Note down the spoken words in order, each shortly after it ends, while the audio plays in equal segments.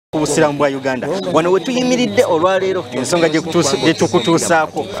Obusiramu bwa Uganda wano wetuyimiridde olwaleero ensonga gye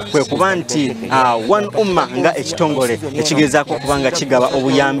tukutuusaako kwe kuba nti UMMAH nga ekitongole ekigezaako kubanga kigaba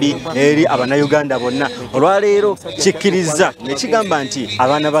obuyambi eri abannayuganda bonna olwaleero kikkiriza ne kigamba nti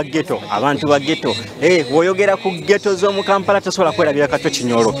abaana ba ghetto abantu ba ghetto woyogera ku ghetto z'omu Kampala tosobola kwerabira Katwe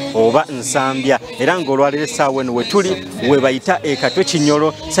Kinyoro oba Nsambya era ng'olwaleero essaawa eno we tuli we bayita Katwe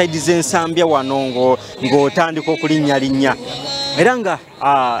Kinyoro saidi z'Ensambya wano ng'otandika okulinnya era nga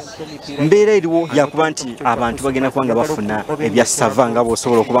mbeera eriwo yakuba nti abantu bagenda kubanga bafuna ebya sava nga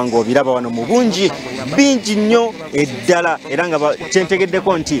bw'osobola okuba ng'obiraba wano mu bungi bingi nnyo eddala era nga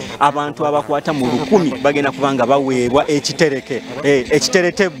kyentegeddeko nti abantu abakwata mu 1000 bagenda kubanga baweebwa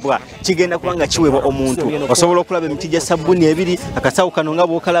ekiteretebwa kigenda kubanga kiweebwa omuntu osobola okulaba emiti gya sabbuuni 2 akasawo kano nga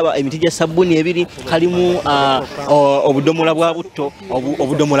bw'okalaba emiti gya sabbuuni 2 kalimu obudomola bwa butto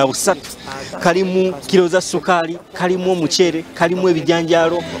obudomola 3 kalimu kilo za sukaali kalimu omuceere kalimu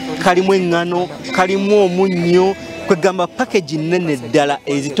ebijanjaalo kalimu engano kalimu omunnyo kwegamba package nene ddala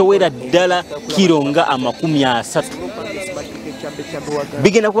ezitowera ddala kilo nga 30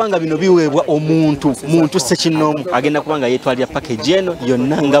 bigenda kubanga bino biweebwa muntu sekinoomu agenda kubanga yeetwalira package eno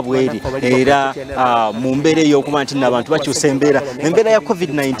yonna nga bweri era mu mbeera ey'okuba nti n'abantu bakyusa embeera ya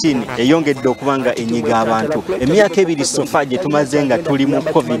COVID-19 eyongedde okubanga enyiga abantu emyaka 2 sofa gye tumaze nga tuli mu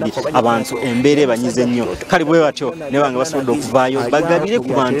COVID abantu embeera ebanyize nnyo kale bwe batyo ne banga basobodde okuvaayo bagabire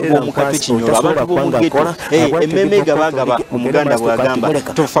ku bantu b'omu Katwe Kinyoro abantu b'omu ghetto emmeme gabagaba omuganda bw'agamba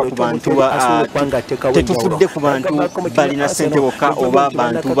tofa ku bantu tetufudde ku bantu balina ssente bokka oba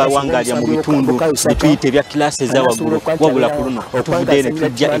abantu bawangalya mu bitundu bituyita ebya kilasi ezawaggulu wabula ku luno tuvudde ne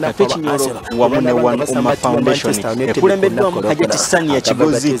tujja Katwe Kinyoro wamu ne UMMAH Foundation ekulembeddwamu Hajati Sania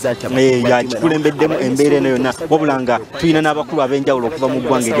Kigozi yakikulembeddemu embeera eno yonna wabula nga tulina n'abakulu ab'enjawulo okuva mu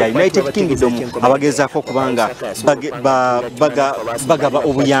ggwanga erya United Kingdom abagezaako okubanga bagaba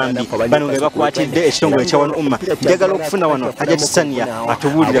obuyambi bano nga bakwatidde ekitongole kya UMMAH njagala okufuna wano Hajati Sania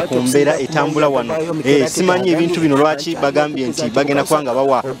atubuulire ku mbeera etambula wano simanyi ebintu bino lwaki bagambye nti bagenda kubanga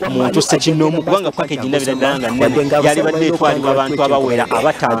bawa muntu sekinoomu kubanga package ndabira ddala nga nnene yali badde etwalibwa abantu abawera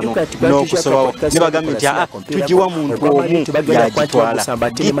 5 n'okusobawo ne bagambye nti tugiwa muntu omu yagitwala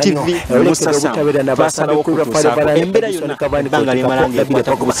GTV Musasa twasalawo kutuusaako embeera yonna ebbanga limala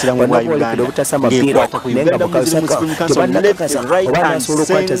ng'ekwata ku busiramu bwa Uganda ng'ekwata ku Uganda Muslim Council left right and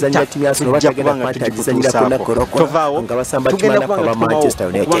center tujja kubanga tugikutuusaako tovaawo tugenda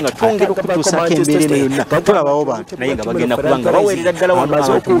kubanga twongera okutuusaako embeera eno yonna tulabawo bantu naye nga bagenda kubanga baweerera ddala wano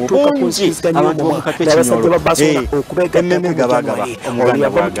abantu bungi abantu b'omu Katwe Kinyoro emmeme gabagaba omuganda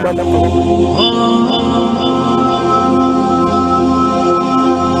bw'agamba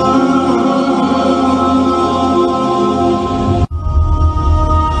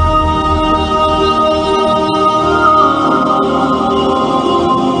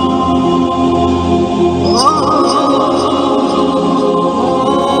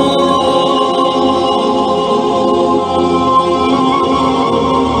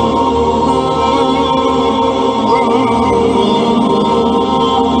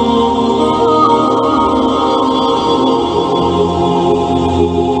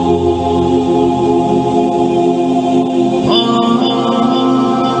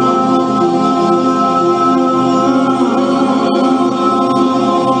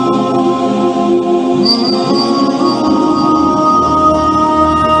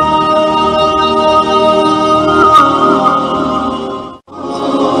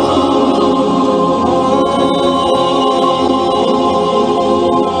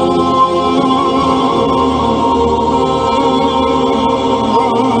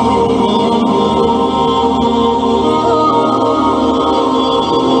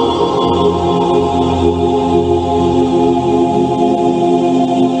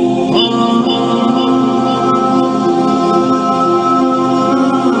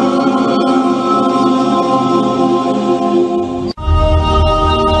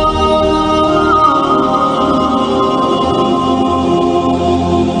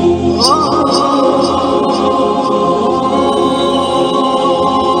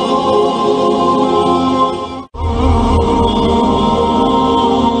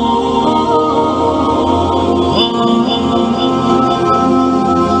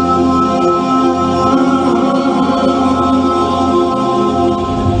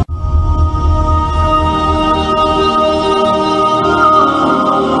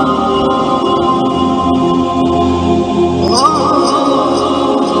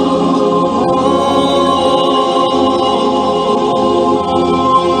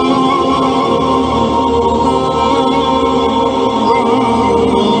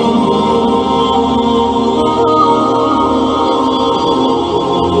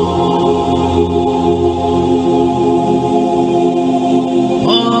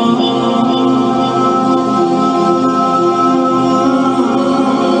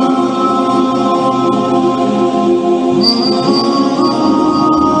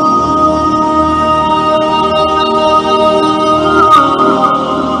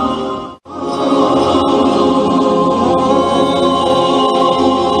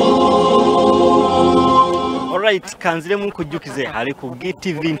kanzire mu kujjukize ali ku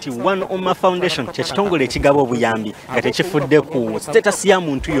GTV nti UMMAH Foundation kyekitongole ekigaba obuyambi nga tekifudde ku status ya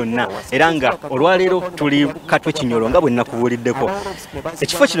muntu yonna era nga olwaleero tuli Katwe Kinyoro nga bwe nakubuuliddeko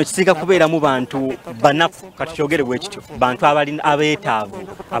ekifo kino kisiika kubeeramu bantu banafu katukyogere bwe kityo bantu abeetaavu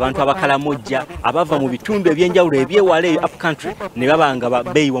abantu abakalamojja abava mu bitundu ebyenjawulo ebyewala eyo up country ne babanga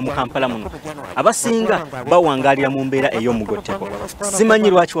babeeyiwa mu Kampala muno abasinga bawangalira mu mbeera ey'omugotteko simanyi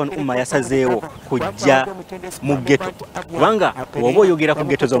lwaki UMMAH yasazeewo kujja mu ghetto kubanga oba oyogera ku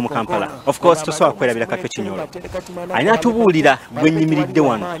ghetto z'omu Kampala of course tosobola kwerabira Katwe Kinyoro anaatubuulira gwe nnyimiridde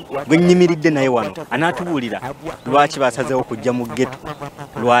wano gwe nnyimiridde naye wano anaatubuulira lwaki basazeewo kujja mu ghetto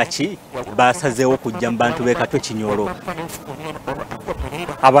lwaki basazeewo kujja mu bantu b'e Katwe Kinyoro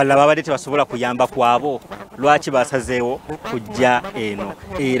abalala babadde tebasobola kuyamba kwabo lwaki basazeewo kujja eno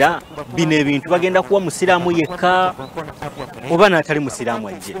era bino ebintu bagenda kuwa musiraamu yekka oba n'atali musiraamu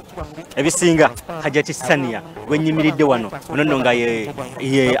ajje ebisinga Hajati Sania gwe nnyimiridde wano nonno nga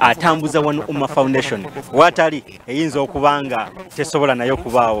ye atambuza UMMAH Foundation watali eyinza okubanga tesobola nayo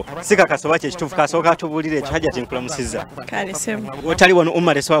kubaawo sika kasoba kyekituufu kasooka atubuulira ekyo Hajati nkulamusizza kale sebo otali wano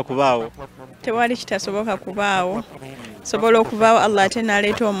UMMAH tesobola kubaawo tewali kitasoboka kubaawo sobola okuvaawo Allah ate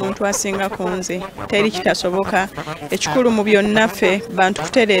n'aleeta omuntu asinga ku nze teri kitasoboka ekikulu mu byonna ffe bantu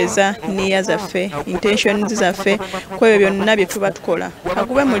kutereeza nniya zaffe intentions zaffe ku ebyo byonna bye tuba tukola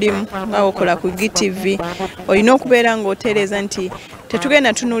akube mulimu nga okola ku GTV olina okubeera ng'otereeza nti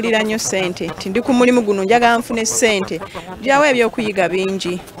tetugenda tunuulira nnyo ssente nti ndi ku mulimu guno njagala nfune ssente gyawo ebyokuyiga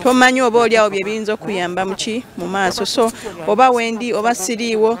bingi tomanyi oba oliawo bye biyinza okuyamba mu maaso so oba wendi oba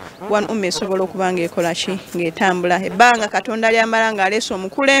siriiwo UMMAH esobola okuba ng'ekola ki ng'etambula ebbanga Katonda lyambala ng'aleese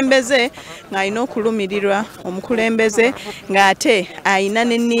omukulembeze ng'alina okulumirirwa omukulembeze ng'ate ayina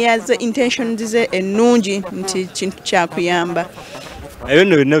n'enniya ze intentions ze ennungi nti kintu kyakuyamba ebyo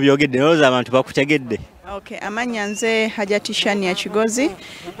nno byonna byogedde nolowooza abantu bakutegedde Okay, amanya nze Hajati Shania Kigozi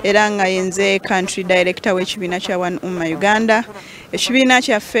era nga yenze country director w'ekibiina kya UMMAH Uganda. Ekibiina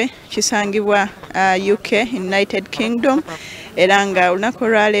kyaffe kisangibwa UK, United Kingdom era nga olunaku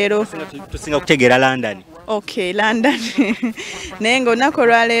lwaleero tusinga kutegeera London. Okay, London. Naye nga olunaku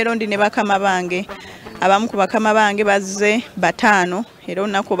lwaleero ndi ne bakama bange. Abamu ku bakama bange bazze bataano era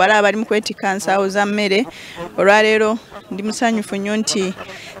olunaku balaba bali mu kwetika nsaawo za mmere. Olwaleero ndi musanyufu nnyo nti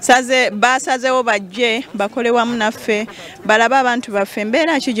basazeewo bajje bakole wamu naffe balabe abantu baffe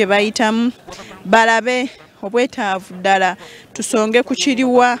embeera ki gye bayitamu balabe obwetaavu ddala tusonge ku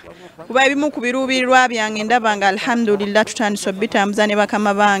kiriwa kuba ebimu ku biruubirirwa byange ndaba nga alhamdulillah tutandise obitambuza ne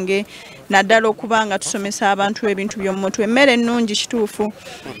bakama bange naddala okuba nga tusomesa abantu ebintu by'omu mutwe emmere ennungi kituufu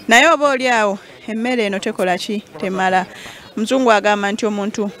naye oba oliawo emmere eno tekola ki temala Mzungu agamba nti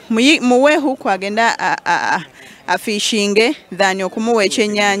omuntu muweehu kwagenda afishinge than okumuwa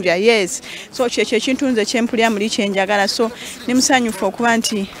ekyennyanja. Yes, so kyekyo ekintu nze kyempulya muli kyenjagala so ne musanyufu okuba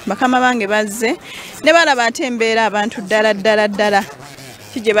nti bakama bange bazze ne balaba ate embeera abantu ddala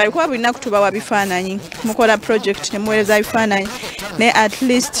kije bali kwa bulina kutubawa bifaananyi mukola project ne muweereza bifaananyi ne at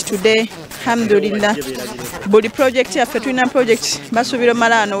least today alhamdulillah buli project yaffe tulina project basuubira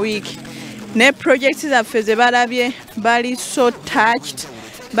malano week ne project zaffe ze balabye bali so touched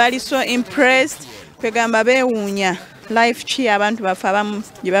bali so impressed kwegamba beewuunya life ki abantu baffe abamu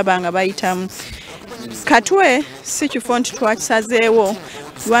gye babanga bayitamu. Katwe si kifo nti twakisazeewo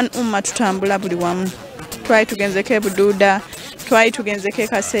UMMAH tutambula buli wamu twali tugenzeko Bududa twali tugenzeko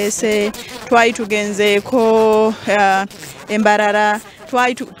Kasese twali tugenzeeko Embarara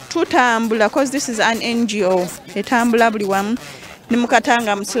twali tutambula cause this is an NGO etambula buli wamu ni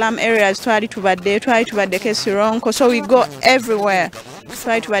mukatanga Muslim areas twali tubaddeko Sironko so we go everywhere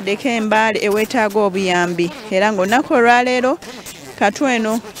twali tubaddeko Embale ewetaaga obuyambi era ng'olunaku olwaleero Katwe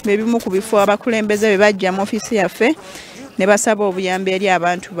eno bebimu ku bifo abakulembeze be bajja mu ofisi yaffe ne basaba obuyambi eri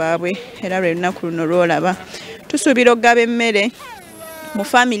abantu baabwe era lwe lunaku luno lwolaba tusuubira okugaba emmere mu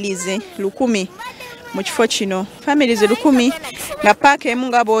families 1,000 mu kifo kino families 1,000 nga paaka emu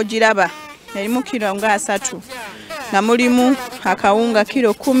nga bw'ogiraba erimu kilo nga 3 nga mulimu akawunga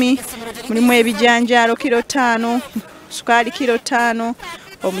kilo 10 mulimu ebijanjaalo kilo 5 sukaali kilo 5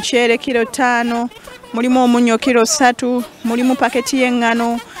 omuceere kilo 5 mulimu omunyo kilo 3 mulimu paketi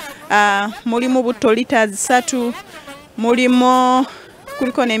y'engano mulimu butto liters 3 mulimu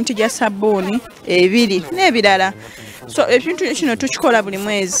kuliko n'emiti gya sabbuuni 2 n'ebirala So ebintu kino tukikola buli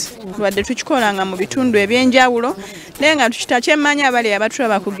mwezi wadde tukikolanga mu bitundu ebyenjawulo naye nga tukitakyemmanya abali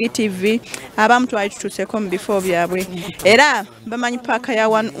abatulaba ku GTV abamu twali tutuuseko mu bifo byabwe era bamanyi paaka ya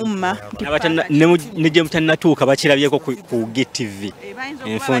UMMAH ne gye mutannatuuka bakirabyeko ku GTV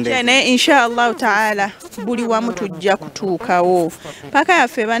enfunde naye inshallah taala buli wamu tujja kutuukawo paaka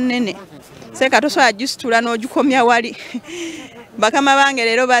yaffe bannene seka tosobola gisitula n'ogikomya wali bakama bange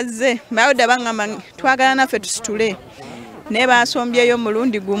leero bazze bayodda baŋŋamba twagala naffe tusitule naye basombyeyo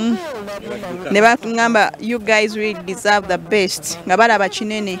mulundi gumu ne baŋŋamba you guys really deserve the best nga balaba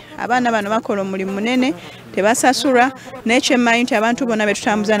kinene abaana bano bakola omulimu munene tebasasulwa naye kyemmanyi nti abantu bonna be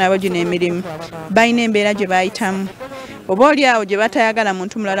tutambuza nabo gino emirimu balina embeera gye bayitamu oba oli awo gye batayagala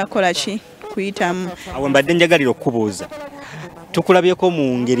muntu mulala kukola ki kuyitamu awo mbadde njagalira okubuuza tukulabyeko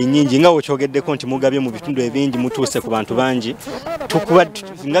mu ngeri nnyingi nga wekyogeddeko nti mugabye mu bitundu ebingi mutuuse ku bantu bangi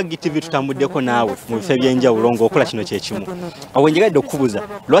nga GTV tutambuddeko naawe mu bifo ebyenjawulo ng'okola kino kyekimu awo njagalidde okubuuza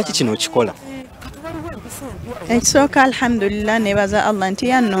lwaki kino okikola ekisooka alhamdulillah nebaza Allah nti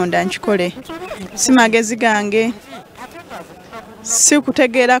yannonda nkikole si magezi gange si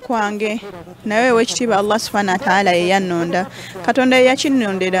kutegeera kwange naye wekitiibwa Allah subhanahu wa ta'ala ye yannonda katonda ye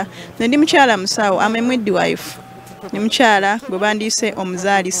yakinnondera ne ndi mukyala musaawo I'm a midwife ni mukyala gwe bandiise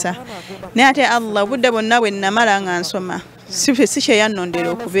omuzaalisa naye ate Allah obudde bwonna bwe nnamala nga nsoma si kye yannondera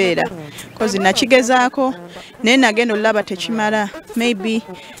okubeera kozi nakigezaako naye nagenda olaba tekimala maybe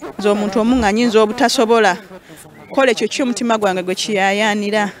nze omuntu omu nga nyinza obutasobola kola ekyo ky'omutima gwange gwe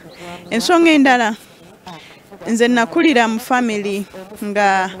kiyayaanira ensonga endala nze nakulira mu family nga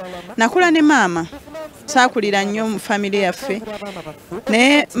nakula ne maama saakulira nnyo mu family yaffe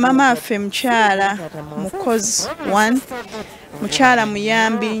naye mama affe mukyala mukozi mukyala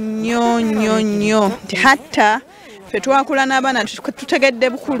muyambi nnyo nnyo nnyo nti hatta ffe twakula n'abaana tutegedde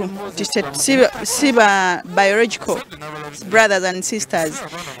bukulu si ba biological brothers and sisters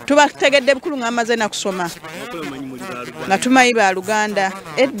tubategedde bukulu ng'amaze nakusoma nga tumanyi ba Luganda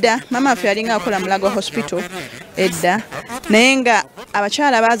edda mama affe yalinga akola Mulago hospital edda naye nga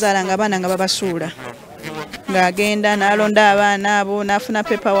abakyala baazaalanga abaana nga babasuula ng'agenda n'alonda abaana abo n'afuna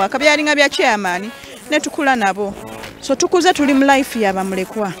paperwork byalinga bya chairman ne tukula nabo so tukuze tuli mu life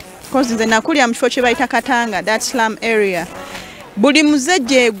y'abamulekwa kozi nze nakulira mu kifo kye bayita Katanga that slum area buli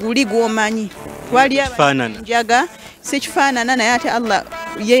muzejje guli gwomanyi wali njaga si kifaanana naye ate Allah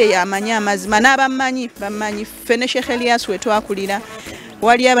ye amanyi amazima n'abamanyi bamanyi ffene Sheikh Elias we twakulira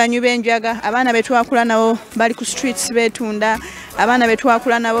wali abanywi b'enjaga abaana be twakula nabo bali ku streets betunda abaana be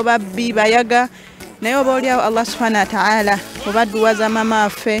twakula nabo babbi bayaga naye oba oliawo Allah subhanahu wa ta'ala oba duwaza mama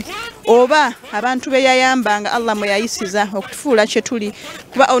affe oba abantu be yayambanga Allah mwe yayisiza okutufuula kyetuli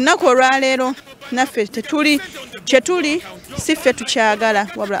kuba olunaku olwaleero naffe kyetuli si ffe tukyagala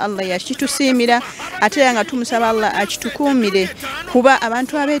wabula Allah yakitusiimira ate nga tumusaba Allah akitukuumire kuba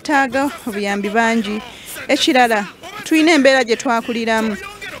abantu abeetaaga obuyambi bangi ekirala tulina embeera gye twakuliramu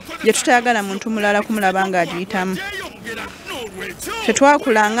gye tutayagala muntu mulala kumulaba nga agiyitamu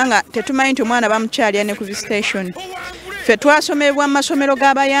tetwakulanga nga tetumanyi nti omwana bamukyalya ne ku visitation ffe twasomebwa mu masomero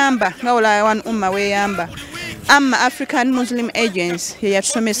g'abayamba nga olaya UMMAH weeyamba African Muslim Agents ye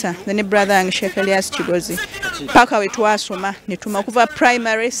yatusomesa ne brother yange Sheikh Elias Kigozi mpaka we twasoma ne tuma kuva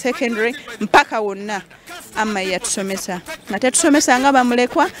primary secondary mpaka wonna ye yatusomesa nga tetusomesa nga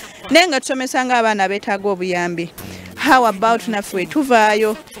bamulekwa naye nga tusomesa nga abaana beetaaga obuyambi how about naffe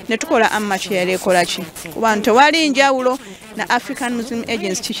tuvaayo ne tukola kye yali ekola ki kuba tewali njawulo na African Muslim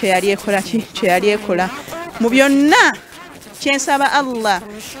Agents kye yali ekola mu byonna kyensaba Allah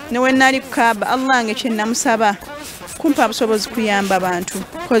ne wenali kukaba Allah nge kyennamusaba kumpa busobozi kuyamba abantu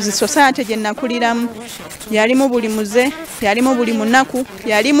kozi society gye nakuliramu yalimu buli muze yalimu buli munaku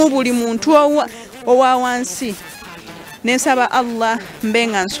yalimu buli muntu owa wansi nensaba Allah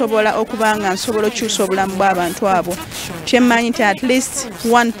mbenga nsobola okubanga nsobola okyusa obulamu bw'abantu abo kyemmanyi nti at least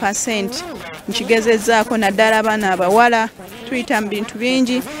 1% nkigezezaako naddala abaana abawala tuyita mu bintu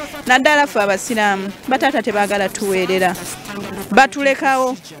bingi naddala ffe abasiraamu bataata tebaagala tuweerera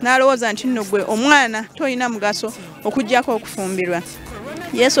batulekawo n'alowooza nti nno gwe omwana tolina mugaso okuggyako okufumbirwa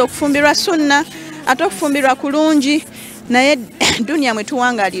yesu okufumbirwa sunna ate okufumbirwa kulungi naye duniya mwe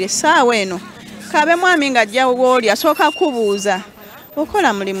tuwangaalire essaawa eno kabe mwami ng'ajja wooli asooka kubuuza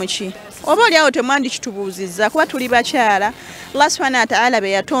okola mulimu ki oba oliawo temwandikitubuuzizza kuba tuli bakyala Allah subhanahu wa ta'ala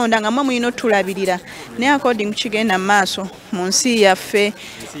be yatonda nga mwe mulina otulabirira naye according kigenda mu maaso mu nsi yaffe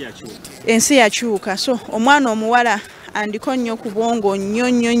ensi yakyuka so omwana omuwala andiko nnyo ku bwongo nnyo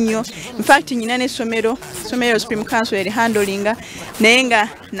in fact nyina n'essomero Supreme Council eri handlinga naye nga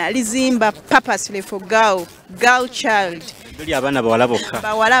nalizimba purposely for girl child tuli abaana bawala bokka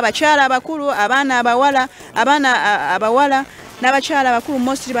bawala abakyala abakulu abaana abawala abawala n'abakyala abakulu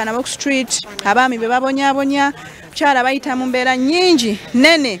mostly bana box street abaami be babonyabonya kyala bayita mu mbeera nnyingi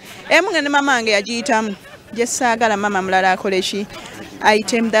nene emunge ne mamange yagiyitamu gye saagala mama mulala akole ki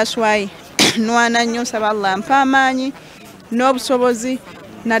ayitemu. That's why nwana nnyo nsaba Allah ampa amaanyi n'obusobozi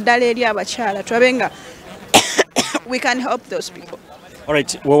naddala eri abakyala tulabe nga we can help those people.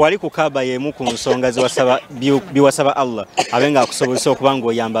 Alright, wali kukaba yemu ku nsonga biwasaba Allah abenga akusobozesa okuba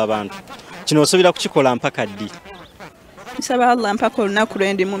ng'oyamba abantu kino osobera kukikola mpaka ddi? Nsaba Allah mpaka olunaku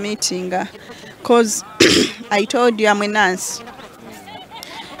lwendi mu meetinga cause I told you I'm a nurse.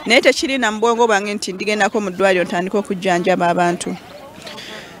 Naye tekiri na mbwongo bwange nti ndigendako mu ddwaliro ntandika okujjanjaba abantu.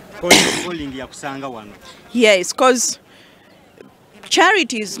 Calling yakusanga wano. Yes, cause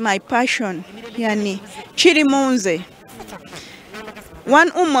charity is my passion. Yani kiri munze.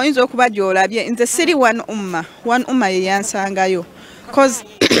 One umma oyinza okuba gy'olabye nze siri one umma ye yansangayo cause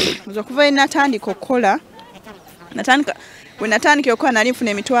okuva natandika okukola we natandika okukola nali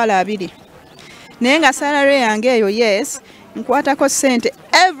nfuna emitwalo 2 naye nga salary yange eyo yes nkwatako ssente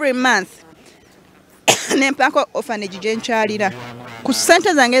every month nempako orphanage gye nkyalira ku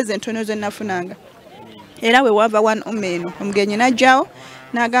ssente zange ezentono ze nafunanga era we wava one umma eno omugenyi najjawo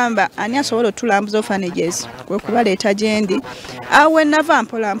n'agamba ani asobola otulambuza orphanages kwe kubaleeta gyendi awe nava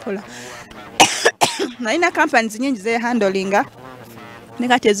mpola nalina companies nyingi ze handlinga ne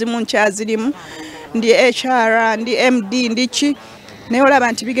kati ezimu nkyazirimu ndi HR ndi MD ndi ki naye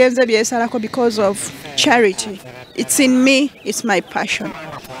olaba nti bigenze byesalako because of charity. It's in me, it's my passion.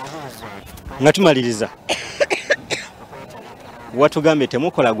 Nga tumaliriza watugambe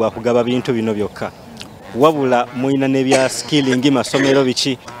temukola gwa kugaba bintu bino byokka wabula muina nebya skilling masomero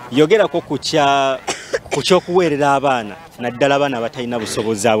biki yogerako ku kyokuweerera abaana naddala abaana batalina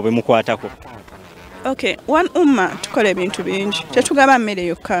busobozi abo bemukwatako. Okay, one umma tukola ebintu bingi tetugaba mmere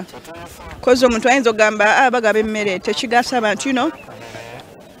yokka kozo omuntu ayinza ogamba bagaba emmere tekigasa abantu you know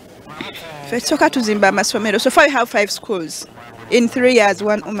fessoka tuzimba amasomero so far we have 5 schools in 3 years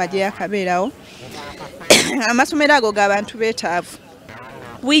one umma gye yakabeerawo amasomero ago g'abantu beetaavu.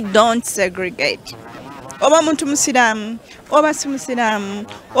 We don't segregate oba omuntu musiraamu oba si musiraamu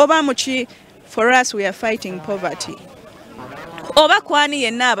oba muki for us we are fighting poverty oba kwani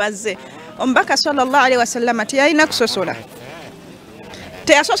yenna abazze omubaka sallallahu alaihi wasallam teyalina kusosola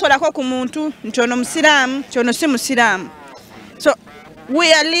teyasosolako ku muntu nti ono musiraamu kyono si musiraamu so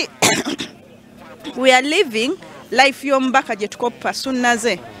we are living life y'omubaka gye tukopa sunna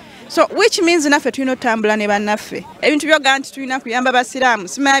ze so which means naffe tulina otambula ne bannaffe ebintu byoga nti tulina kuyamba basiraamu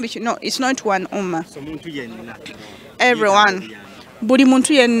simanya biki no it's not one umma so muntu yenna everyone buli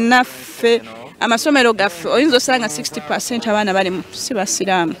muntu yenna ffe amasomero gaffe oyinza osanga 60% abaana bali si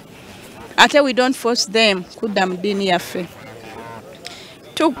basiraamu ate we don't force them kudda mu ddiini yaffe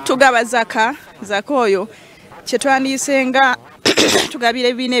tugaba zaka oyo kyetwandiisenga tugabira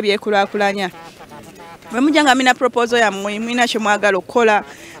ebibiina ebyekulaakulanya bwemujja nga mina proposal yammwe mwina kye mwagala okukola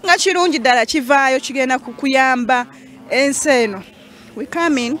nga kirungi ddala kivaayo kigenda kukuyamba ensi eno we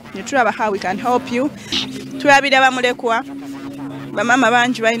come in ne tulaba how we can help you tulabira bamulekwa bamama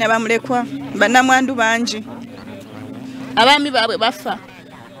bangi balina bamulekwa bannamwandu bangi abaami baabwe bafa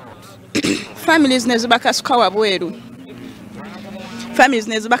families nezibakasuka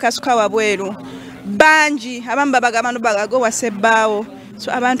wabweru bangi abamu babagamba nobagago wasebbaawo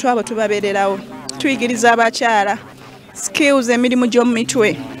so abantu abo tubabeererawo tuyigiriza abakyala skills emirimu gy'omu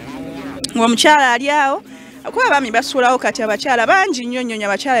mitwe ng'omukyala ali awo akuba abaami basuulawo kati abakyala bangi nnyo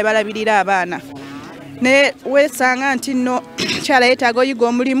abakyala balabirira abaana ne weesanga nti nno mukyala yeetaaga oyiga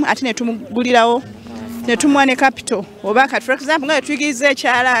omulimu ate ne tumugulirawo ne tumuwa ne capital oba kati for example nga tuyigiriza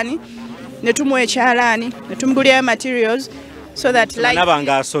ekyalaani ne tumuwa ekyalaani ne tumugulirayo materials so that like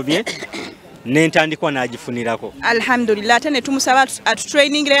nabanga asobye n'entandikwa n'agifunirako alhamdulillah ate ne tumusaba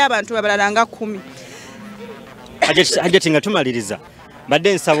atutrainingirayo abantu abalala nga 10 Hajati nga tumaliriza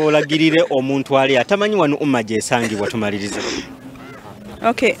badde nsaba olagirire omuntu ali atamanyi wano umma gyesangibwa tumaliriza.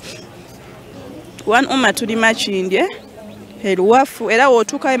 Okay, one umma tuli Makindye eruwafu era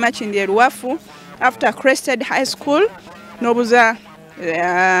wotuuka Makindye eruwafu after Crested High School nobuza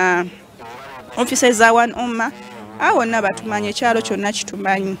offices za one umma awo na batumanyi ekyalo kyonna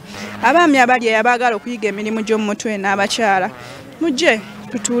kitumanyi abaami abali abagala okuyiga emirimu gy'omu mutwe n'abakyala mujje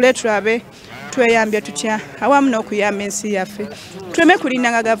tutuule tulabe tweyambye tutya awamu n'okuyamba ensi yaffe tuleme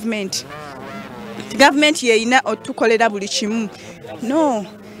kulindanga gavumenti yeyina otukolera buli kimu no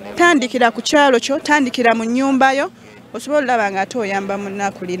tandikira ku kyalo kyo tandikira mu nnyumba yo osobola olaba nga ate oyamba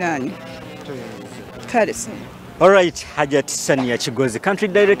munnakuliraanyi kale Alright, Hajati Sania Chigozi, Country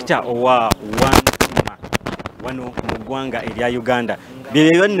Director owa wano eggwanga erya Uganda. Bye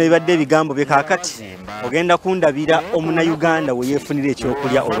bino bibadde ebigambo bikakati ogenda kundabira omunayuganda we yeefunira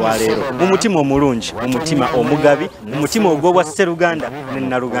ekyokulya olwaleero mu mutima omulungi, mu mutima omugabi, mu mutima ogw'obwa Sseruganda ne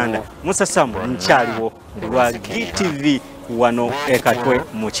Naluganda. Musa Samu nkyaliwo lwa GTV wano e Katwe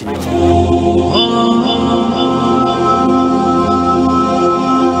mu Kinyoro.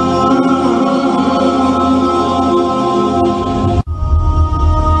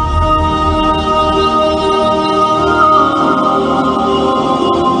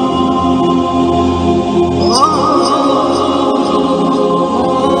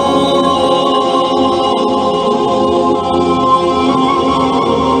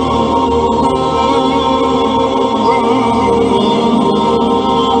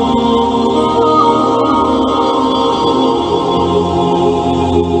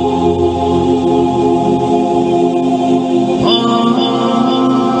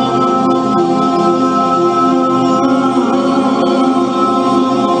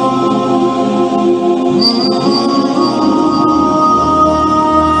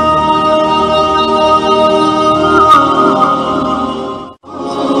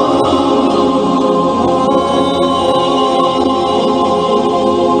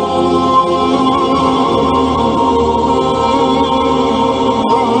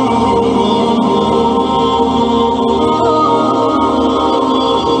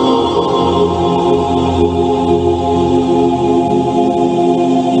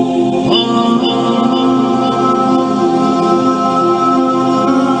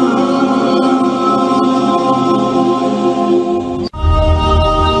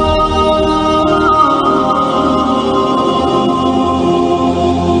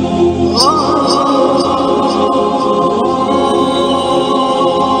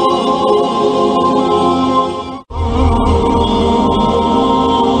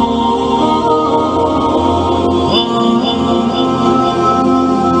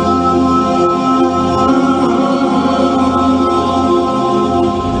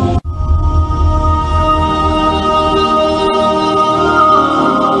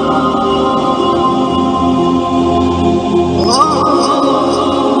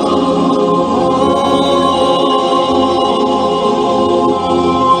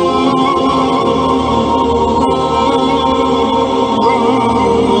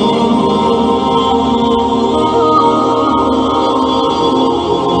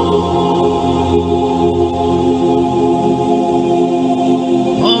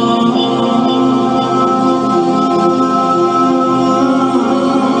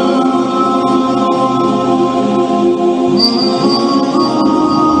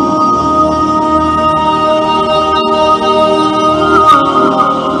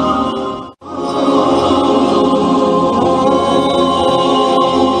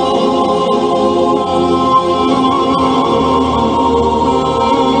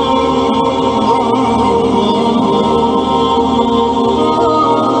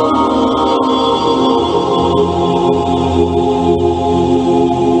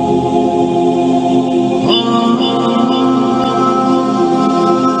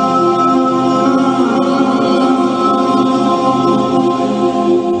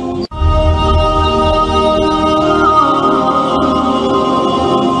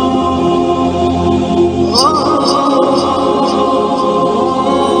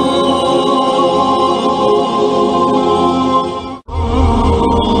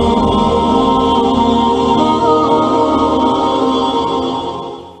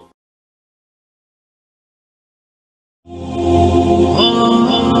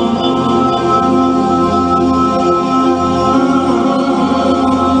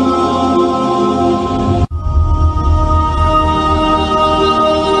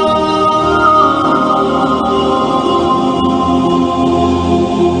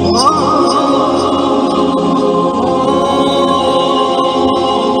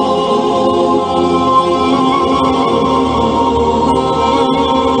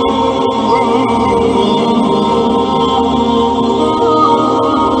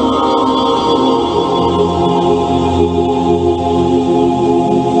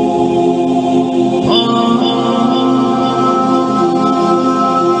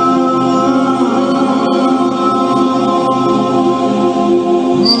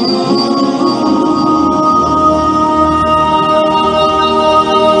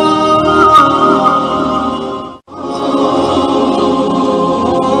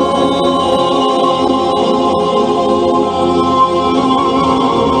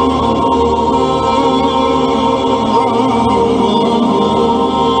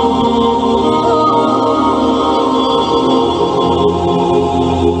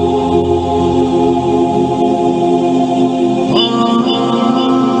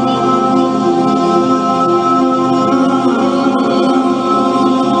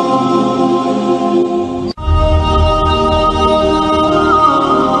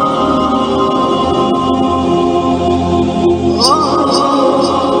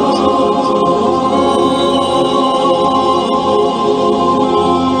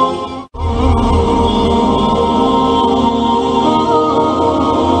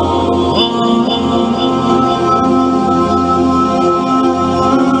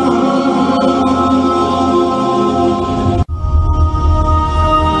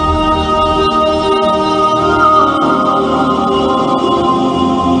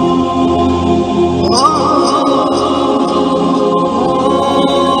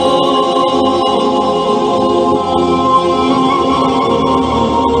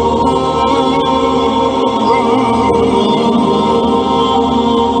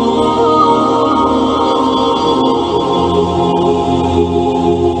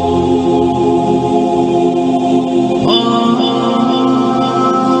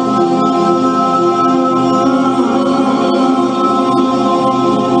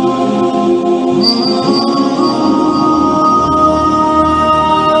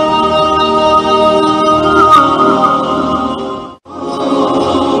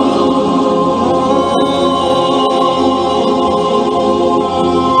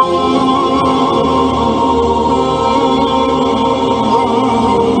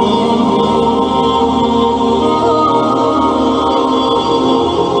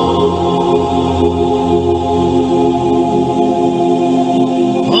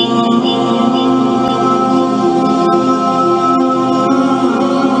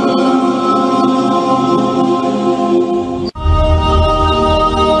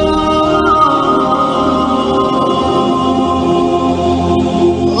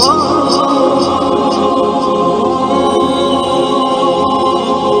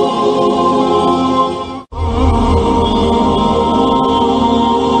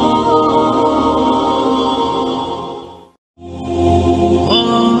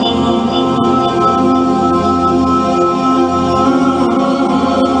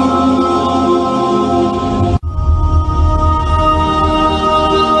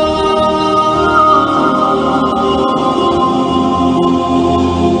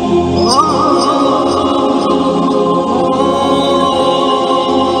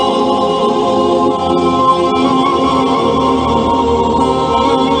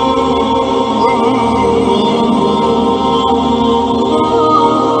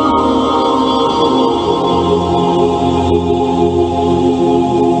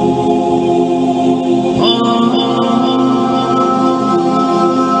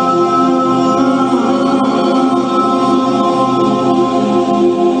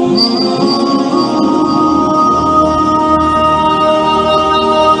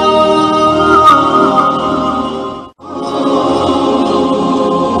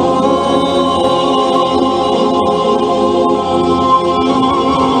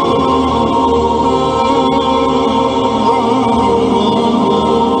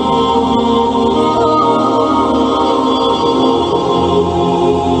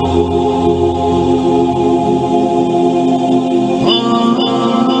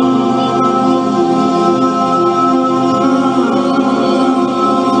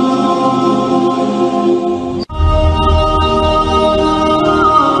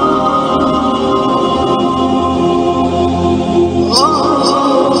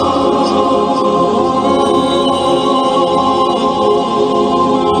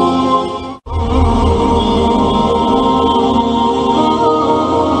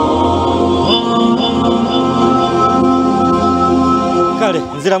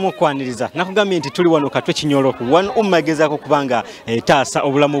 nziramu okwaniriza nakugambye nti tuli wano Katwe Kinyoro wano ummagezaako kubanga taasa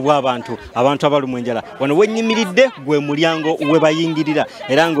obulamu bw'abantu abantu abalumu enjala wano wennyimiridde gwe mulyango we bayingirira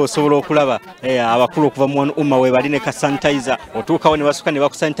era ng'osobola okulaba abakulu okuva mu wano umma we bali ne ka sanitizer otuukawo ne basuka ne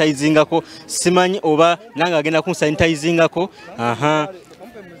bakusanitizingako simanyi oba nange agenda kunsanitizingako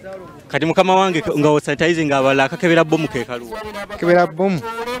kati mukama wange nga osanitizing abala akakebera bomu kekaluwa kebera bomu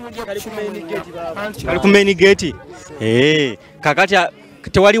kali ku main gate kakati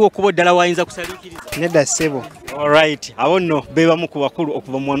tewaliwo kubo ddala wayinza kusaliikiriza nedda ssebo alright abo nno bebamu ku bakulu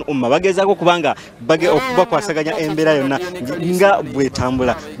okuva mu wano umma bagezaako kubanga okubakwasaganya embeera yonna nga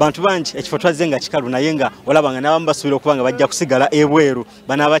bwetambula bantu bangi ekifo twazze nga kikalu naye nga olabanga n'abamu basuubira okubanga bajja kusigala ebweru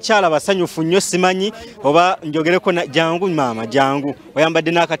bano abakyala basanyufu nnyo simanyi oba njogereko jangu maama jangu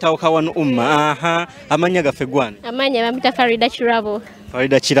oyambadde n'akatawo ka wano umma amanya gaffe gwana amanya bamita Farida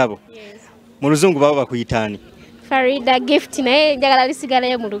Kirabo mu luzungu baba bakuyitaani Farida Gift naye njagala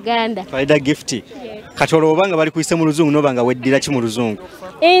lisigalayo mu Luganda Farida Gift kati olwobanga bali kuyise mu luzungu nobanga weddira ki mu luzungu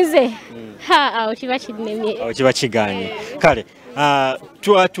nze awo kiba kinemye awo kiba kiganye kale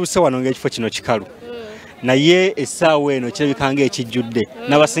twatuuse wano ng'ekifo kino kikalu naye essaawa eno kirabikanga ekijjudde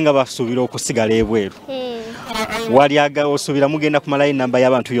n'abasinga basuubira okusigala ebweru wali osuubira mugenda kumalayo namba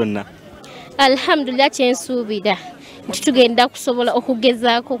y'abantu yonna alhamdulillah kyensuubira nti tugenda kusobola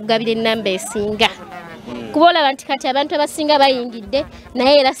okugezaako okugabira ennamba esinga kuba olaba nti kati abantu abasinga bayingidde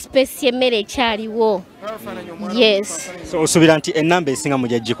naye era space y'emmere ekyaliwo yes so osuubira nti ennamba esinga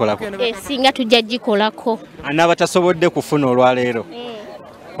mujja gikolako esinga tujja gikolako n'abatasobodde kufuna olwaleero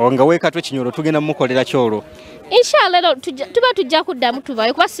nga weekatwe Kinyoro tugenda mukolera kyolwo inshallah tuba tujja kuddamu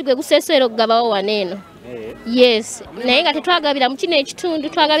tubayo kuba sigwe guseesoera okugabawo waneeno yes naye nga tetwagabira mu kino ekitundu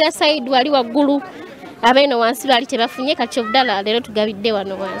twagabira side wali waggulu abeeno wansi baali tebafunye kati obudala leero tugabidde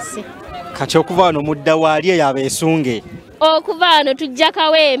wano wansi kati okuva wano mudda waali eyo abeesunge okuva wano tujja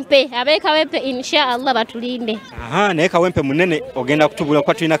Kawempe ab'Ekawempe inshallah batulinde naye Kawempe munene ogenda kutubula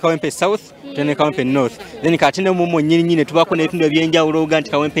kuba tulina Kawempe South tulina Kawempe North then kati ne mumwo nnyini tubaako n'ebitundu ebyenjawulo oga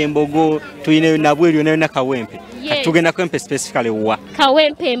nti Kawempe Mbogo tulina nabweru yonna Kawempe kati tugenda Kawempe specifically wa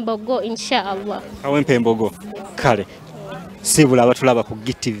Kawempe Mbogo inshallah Kawempe Mbogo kale sibula abatulaba ku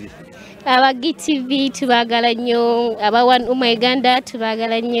GTV aba GTV tubagala nnyo aba UMMAH Uganda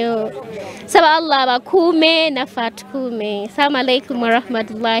tubagala nnyo saba Allah abakuume nafe atukuume. Assalamu alaikum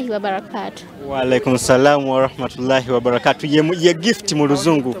warahmatullahi wabarakatuh. Wa alaikum salam warahmatullahi wabarakatuh. Ye gift mu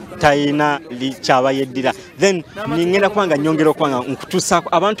luzungu tayina lichaba yeddira then ningenda kwanga nyongero kwanga nkutusa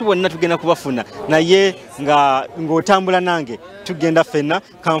abantu bonna tugenda kubafuna naye nga ngotambula nange tugenda fenna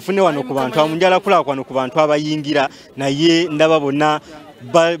kanfune wano ku bantu amunjala kula kwano ku bantu abayingira naye ndaba bonna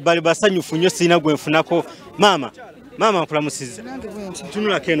bali basanyufu nnyo sina gwenfunako mama nkulamusiza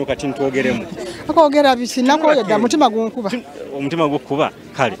tunula keno kati ntwogeremu akogera bisinako yadda mutima gunkuba omutima gukuba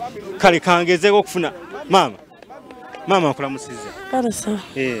kale kangezeko okufuna mama nkulamusiza karasa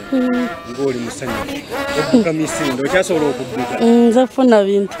ngoli musanyu okukamisindo kyasobola okubbuka nza kufuna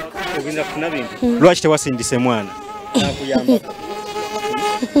bintu ogenda kufuna bintu lwaki tewasindise mwana nakuyamba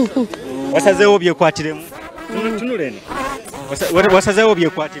wasazeewo byekwatiremu tunulene wasazeewo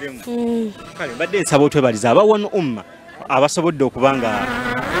byekwatiremu kale mbadde nsaba otwebaliza abawano umma abasobodde okubanga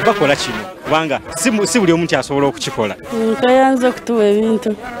bakola kino kubanga si buli omuntu asobola okukikola kayanza okutuwa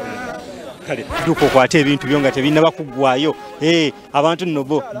ebintu kale duko kwate ebintu byonga tebinna bakuggwayo abantu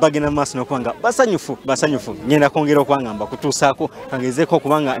nnobo bagenda maaso n'okubanga basanyufu ngenda kwongera okwangamba kutuusaako kangezeeko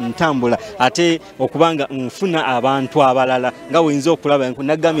okubanga ntambula ate okubanga nfuna abantu abalala nga wenza okulaba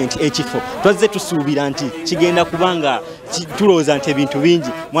nagambye nti ekifo twazze tusuubira nti kigenda kubanga tulowooza nti ebintu bingi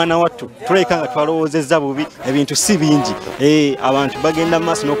mwana wattu tulabika nga twalowoozezza bubi ebintu si bingi abantu bagenda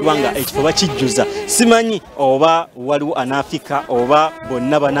maaso n'okubanga ekifo bakijjuza simanyi oba waliwo anaafika oba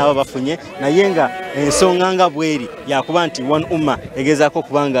bonna banaaba bafunye naye nga ensonga nga bweri yakuba nti One Umma egezaako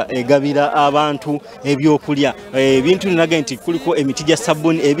kubanga egabira abantu ebyokulya ebintu nage nti kuliko emiti gya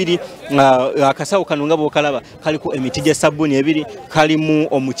sabuni ebiri akasawo kano nga bw'okalaba kaliko emiti gya sabuni ebiri kalimu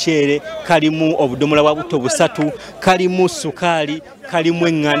omuceere kalimu obudomola bwa butto 3 kalimu sukaali kalimu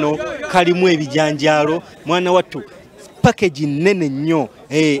engano kalimu ebijanjaalo mwana wattu package nene nnyo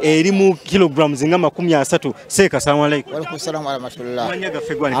erimu kilograms nga 30 seeka assalamu alaykum. Wa alaykum salaam wa rahmatullah.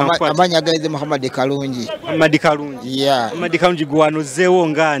 Amanya gaize Muhammad Kalungi. Muhammad Kalungi. Yeah. Muhammad Kalungi gwanozeewo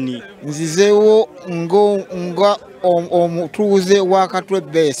ngani? Nzizeewo nga omutuuze wa Katwe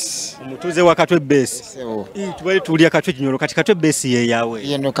base. Omutuuze wa Katwe base. Tubali tulia Katwe Kinyoro kati Katwe base ye yawe.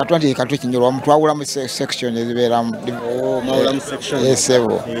 Yeno Katwe ndi Katwe Kinyoro omutwawula mu section eziberamu. Mawula mu section.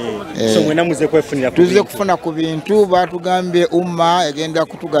 Yesebo. So mwena muze kwefunira tuze kufuna ku bintu batugambye umma egenda bagenda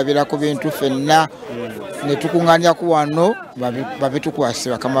kutugabira ku bintu ffenna ne tukunganya ku wano babitukwase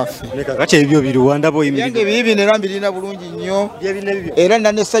bakamaffe. Kati ebyo biri Rwanda boyimirira. Bibi ne rambirina bulungi nnyo. Era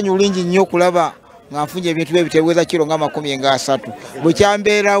nanesanyu lingi nnyo kulaba ngafunye ebintu bye biteweza kilo nga 30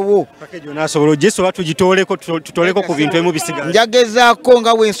 bukyambeerawo. Pakejo nasobola Jesu batugitoleko tutoleko ku bintu emu bisiga. Njagezaako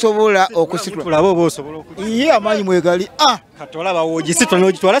nga bwe nsobola okusitula. Tulaba oba osobola okujja. Iye amanyi mwegali. Katolaba wogisi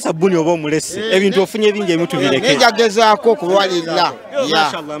nogitwala sabuni oba omulesi. Ebintu ofunye bingi ebimu tubireke. Njagezaako okubalirira.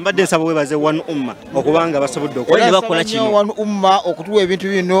 Mashallah mbadde nsaba webaze One Ummah okubanga basobodde okukola bakola kino. One Ummah okutuwa ebintu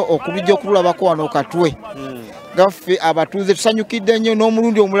bino okubijja okulabako wano Katwe. Gaffe abatuuze tusanyukidde nnyo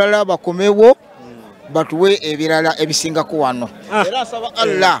n'omulundi omulala bakomewo. Batuwe ebirala ebisinga ku wano. Era saba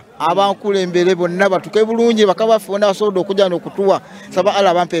Allah abankulembere bonna batuke bulungi bakabaffe bonna basobodde okujja n'okutuwa. Saba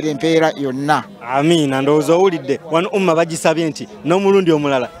Allah bampere empeera yonna. Amina ndowooza owulidde One Ummah bagisabye nti n'omulundi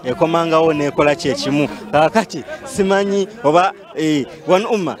omulala ekomangawo n'ekola kyekimu. Kaakati simanyi oba One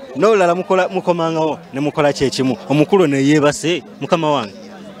Ummah n'olulala mukomangawo ne mukola kyekimu. Omukulu ne yeebase mukama wange.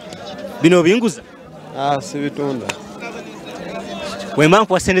 Bino binguza? Si bitunda. Wema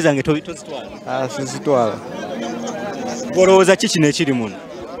nkuwa sente zange tozitwala? Sizitwala. Olowooza ki kino ekiri muno?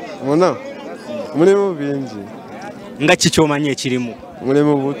 Muno mulimu bingi. Nga ki ky'omanyi ekirimu?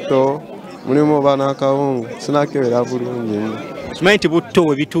 Mulimu butto, mulimu banakawungu, sinakebera bulungi nnyo. Kimanyi nti butto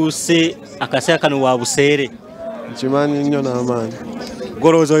we bituuse akaseera kano wa buseere? Nkimanyi nnyo n'amaanyi.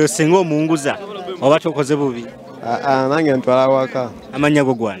 Golowooza oyo singa omunguza oba tokoze bubi? Nange ntwala waka. Amannya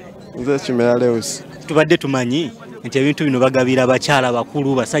go gwane? Nze Kimera Lewis. Tubadde tumanyi nti ebintu bino bagabira abakyala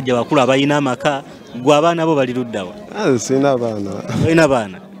bakulu basajja bakulu abalina amaka gwe abaana bo bali luddawa? Sina baana. Olina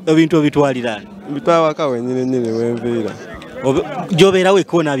baana? Ebintu obitwalira? Mbitwala waka wennyini wenviira. Gy'obeerawo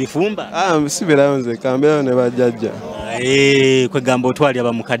ekkoona abifumba? Sibeerayo nze kambeerayo ne bajjajja. Kwegamba otwalira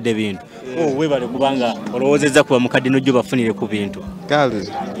bamukadde bintu. Weebale kubanga olowoozezza ku bamukadde n'ojjo bafunire ku bintu. Kale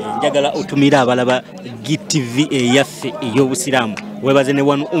njagala otumire abalaba GTV eyaffe ey'obusiraamu weebaze ne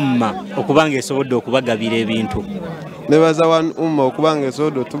One Ummah okubanga esobodde okubagabira ebintu. Nebaza One Ummah okubanga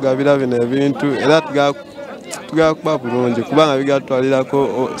esobodde otugabira bino ebintu era tugakuba bulungi kubanga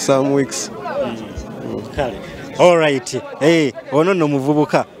bigatwalirako some weeks. Kale alright. Ono nno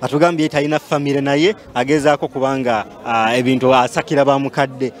muvubuka atugambye talina famire naye agezaako kubanga ebintu asakira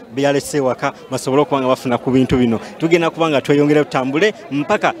bamukadde byalese waka basobole okubanga bafuna ku bintu bino. Tugenda kubanga tweyongere tutambule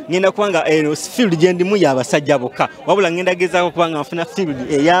mpaka ngenda kubanga field gye ndimu y'abasajja bokka wabula ngenda gezaako kubanga nfuna field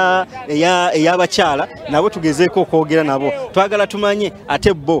ey'abakyala nabo tugezeeko okwogera nabo. Twagala tumanye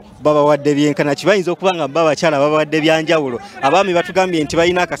ate bo babawadde byenkana ki bayinza okubanga babakyala babawadde byanjawulo. Abaami batugambye nti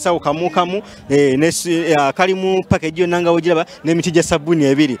balina akasawo kamukamu kalimu package yonna nga wogiraba n'emiti gya sabuni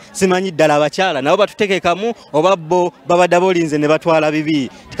ebiri. Simanyi ddala abakyala nabo batutekekamu oba bo babadde bolinze ne batwala bibi.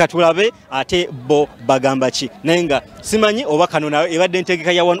 Tikatulabe ate bo bagamba ki. Naye nga simanyi oba kano nayo ebadde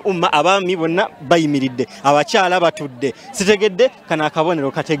entegeka ya One Ummah abaami bonna bayimiridde abakyala batudde. Sitegedde kana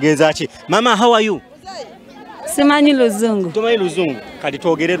akabonero kategeeza ki. Mama, how are you? Simanyi Luzungu. Tumanyi Luzungu. Kali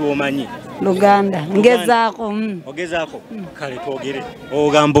twogere lw'omanyi. Luganda. Ngezaako. Ogezaako? Kale twogere.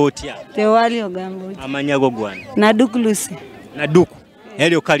 Ogamba otya? Tewali ogamba otya. Amanya go gwana? Naduku Lucy. Naduku.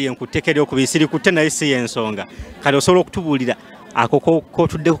 Eryo kali enkutekeryo ku bisiri kutte naye si y'ensonga. Kale osobola okutubuulira ako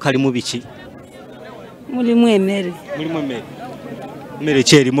k'otuddeko kalimu biki? Mulimu emmere. Mulimu emmere. Mmere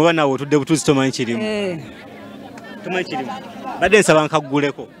kyeri muba naawe otudde butuuzi tomanyi kirimu? Tomanyi kirimu? Badde nsaba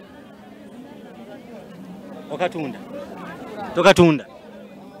nkagguleko. Okatunda? Tokatunda?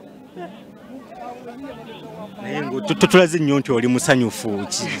 Naye tulaze nnyo nti oli musanyufu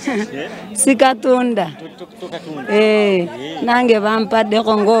ki? Sikatunda. Nange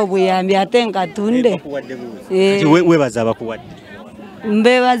bampaddeko ng'obuyambi ate nkatunde. Weebaza abakuwadde?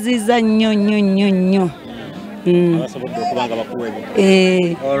 Mbeebaziza nnyo nnyo nnyo nnyo. Abasobodde okubanga bakuwa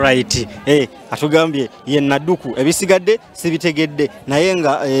ebintu. Alright. Atugambye ye Naduku ebisigadde sibitegedde naye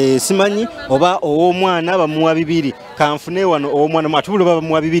nga simanyi oba ow'omwana bamuwa 2 kanfune wano ow'omwana atubula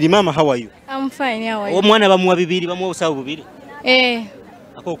bamuwa 2. Mama, how are you? I'm fine. How are you? Omwana bamuwa 2 bamuwa obusawo 2.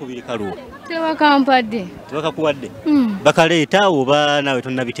 Akokubiri kaluwa? Tebakampadde. Tebakakuwadde? Bakaleeta oba nawe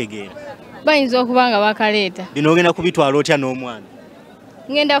tonnabitegeera? Bayinza okubanga bakaleeta. Bino ogenda kubitwala otya n'omwana?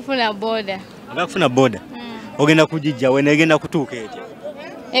 Ngenda funa boda. Agenda kufuna boda? Ogenda kugijja we negenda kutuuka etya?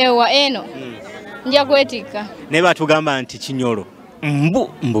 Ewa eno. Nja kwetikka. Naye batugamba nti Kinyoro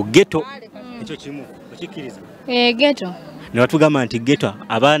mbu ghetto. Ekyo kimu okikkiriza? Ghetto. Ne batugamba nti ghetto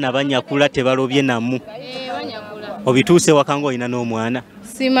abaana banyakula tebalobye namu. Banyakula. Obituuse wakanga olina n'omwana?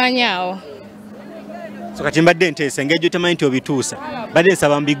 Simanyaawo. So kati mbadde nteese ng'ejjo temanyi nti obituusa. Badde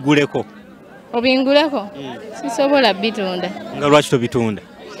nsaba mbigguleko. Obinguleko? Sisobola bitunda. Nga lwaki tobitunda?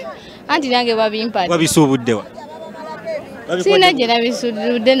 Anti nange babimpadde. Wabisuubuddewa? Sina gye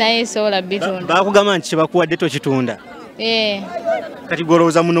nabisudde naye sobola bitunda. Bakugamba nti bakuwadde tokitunda. Kati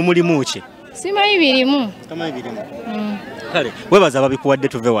golowooza muno mulimu ki? Simanyi birimu. Tamanyi birimu. Kale webaza ababikuwadde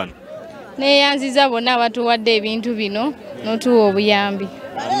tuve wano. Neeyanziza bonna abatuwadde ebintu bino n'otuwa obuyambi.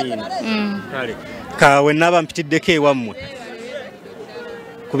 Amiina. Kale kawe naba mpitiddeko ewammwe.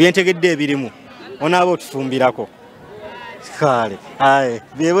 Ku byentegedde ebirimu onaaba otufumbirako. Kale aye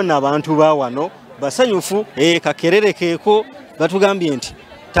byebona abantu ba wano basanyufu kakerere keeko batugambye nti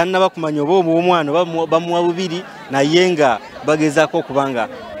tannaba kumanya oba omwana bamuwa bubiri naye nga bagezaako okubanga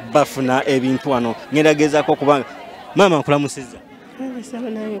bafuna ebintu wano ngenda gezaako okubanga maama nkulamusizza.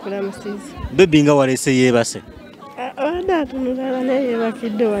 Bebi nga waleese yeebase. Abadde atunula naye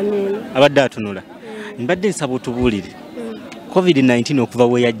yeebakidde waniino. Abadde atunula. Mbadde nsaba otubuulire. COVID-19 okuva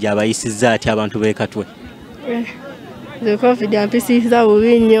we yajja abayisizza ati abantu b'e Katwe. The COVID ampisiza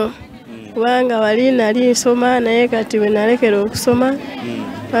bubi nnyo. Kubanga wali nali nsoma naye kati we nalekera okusoma.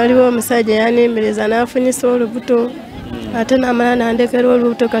 Waliwo omusajja yanembereza n'afunyisa olubuto. Ate n'amala nandekera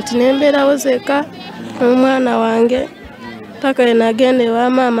olubuto kati nembeerawo zeka n'omwana wange. Paka enagende wa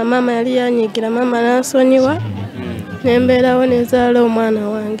mama yali yanyigira mama nansonyiwa. Nembeerawo nezaala omwana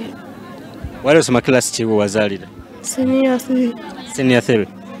wange. Wali osoma kilasi ki wazaalira? Senior 3.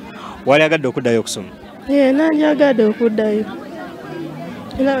 Wali agadde okuddayo okusoma? Nanjagadde okuddayo.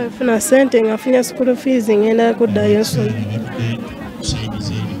 Era wefuna sente nga funya school fees ngenda kuddayo nsoma.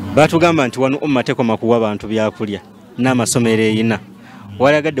 Batugamba nti wano tekoma kuwa abantu byakulya n'amasomero eyina.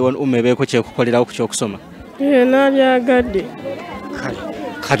 Wali agadde wano ebeeko kyekukolerawo ku kyokusoma? Nanjagadde.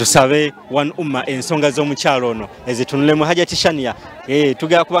 Katusabe wano ensonga z'omukyalo ono ezitunulemu Hajati Shania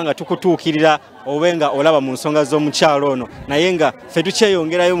tugera kubanga tukutuukirira obenga olaba mu nsonga z'omukyalo ono naye nga ffe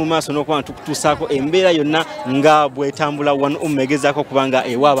tukyeyongerayo mu maaso n'okuba tukutuusaako embeera yonna nga bwetambula wano egezaako kubanga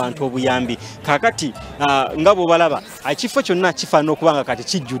ewa abantu obuyambi. Kakati nga bw'obalaba ekifo kyonna kifaana okubanga kati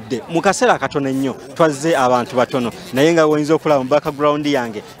kijjudde mu kaseera katono ennyo twazze abantu batono naye nga woyinza okulaba mu background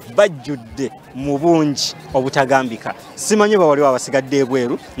yange bajjudde mu bungi obutagambika. Simanyi bawaliwo abasigadde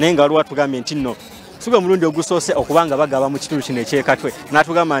ebweru naye nga waliwo atugambye nti nno suga mulundi ogusoose okubanga bagaba mu kitundu kino ekyekatwe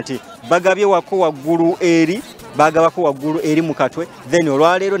n'atugamba nti bagabye wako waggulu eri mu Katwe then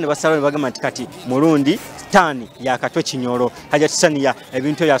olwaleero ne basalawo ne bagamba nti kati mulundi ttaani ya Katwe Kinyoro Hajati Shania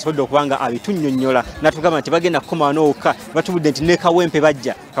ebintu yasobodde okubanga abitunnyonnyola n'atugamba nti bagenda kukomawo n'okka batubudde nti ne Kawempe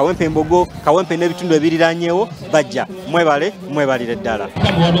bajja Kawempe Mbogo Kawempe n'ebitundu ebiriranyeewo bajja mwebalire ddala.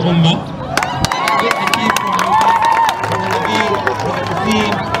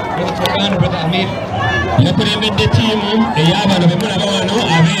 Yakulembedde ttiimu ey'abantu be mulaba wano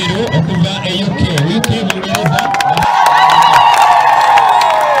abeeru okuva e UK Bungereza.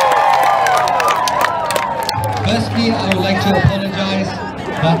 Firstly, I would like to apologize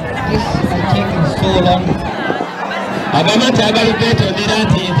that this has taken so long. Agamba nti agala beetondera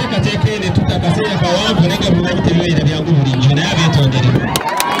nti enteekateeka eno etuuka akaseera kawanvu naye nga mumanyi tebibeera byangu bulijjo naye abeetondere.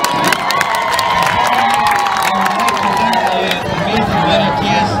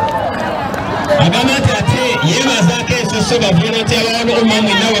 Agamba nti ate yeebazaako ensuso bavolonti abawana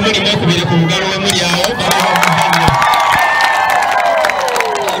omwamwe nawe mulimu okubiri ku mugalo we muli awo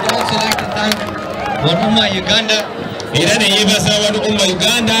Uganda era ne yeebaza One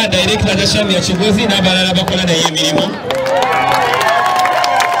Uganda Director National ya Kigozi n'abalala bakola naye emirimu.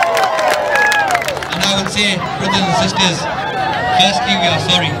 And I would say, brothers and sisters, firstly we are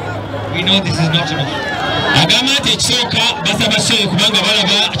sorry. We know this is not enough. Agamba nti ekisooka basaba ssoyo kubanga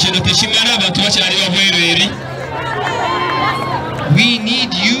balaba kino tekimala abantu bakyali babwereere. We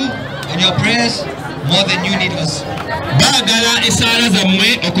need you and your prayers more than you need us. Baagala esaala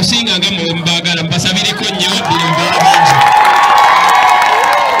zammwe okusinga nga mwe mubaagala mbasabireko nnyo birimbeera bingi.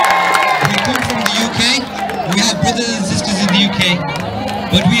 We come from the UK. We have brothers and sisters in the UK.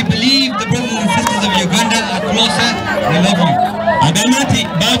 But we believe the brothers and sisters of Uganda are closer. We love you. Agamba nti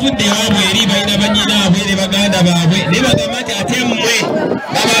baavudde ewaabwe eri balina bannyinaabwe ne baganda baabwe naye bagamba nti ate mmwe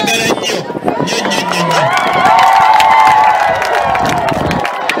babaagala nnyo nnyo.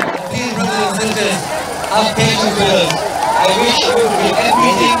 These brothers and sisters have patience with us. I wish you would be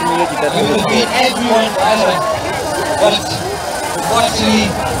everything, you would be everyone else. But unfortunately,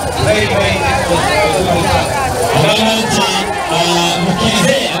 very, very difficult to do that. Agamba nti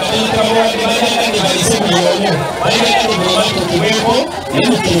mukkirize abalinka bawadde bagagadi balise buli omu balibagadi buli batukibweko naye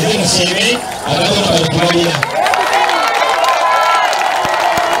mukkirize musiime abatona balikubalira.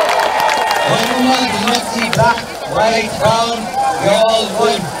 One woman does not see black, white, brown, you're all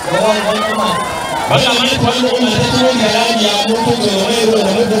one. You're all one woman. Bagamba nti wano tetulonda langi ya muntu ng'omweru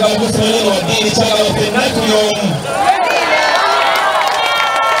omuddugavu ssomero wadde ekyagala ffenna tuli omu.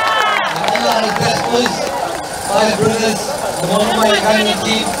 Allah has blessed us my brothers, the Mama Uganda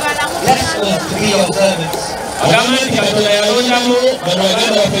team, bless us to be your servants. Agamati katola yalondamu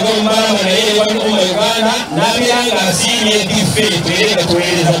banaganda bafego mbala manayele wanu umma Uganda nabiranga asili edife tueleza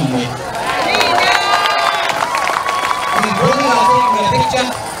tueleza mwe. These brothers are taking a picture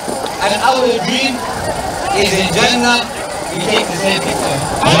and our dream is in Jannah. We take the same picture.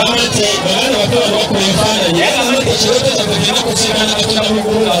 Agamati baganda bafego wakulefana agamati chiroto cha kujina kushikana katuna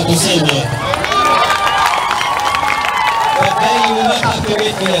mukuru na kusini. But then you will not have to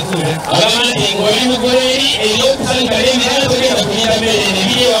wait for your food. Agamati ngoli mugoreri eliyo kusanga lemi hana togenda kulinda mbele ni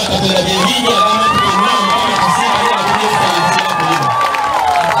vile wakatuna beviji agamati kunamu kama kusini ya kulinda kulima.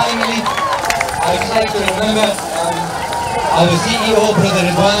 Finally, I would like to remember our CEO, Brother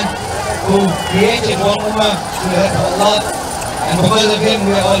Ridwan, who created One Ummah to the help of Allah, and because of him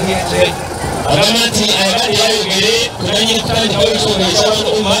we are all here today. Agamati ayabadi yayogere kunanye kutanja wabisonga ishawana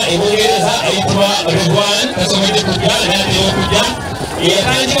umma ebongereza ayitwa Ridwan kasomede kujja nateyo kujja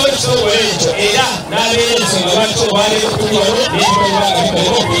yakanji wabisonga ekyo era n'abeera ensonga lwaki obaleero kunyoro n'ebikolwa nga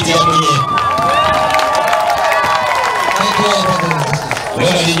bikolera okuyitira munye.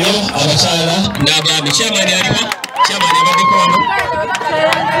 Webali nnyo abakyala n'abaami. Chairman aliwo? Chairman abaddeko wano?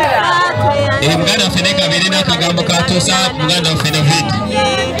 Muganda waffe ne kabeere n'akagambo katuusa muganda waffe David.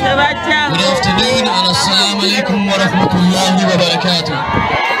 Good afternoon and assalamu alaikum wa rahmatullahi wa barakatuh.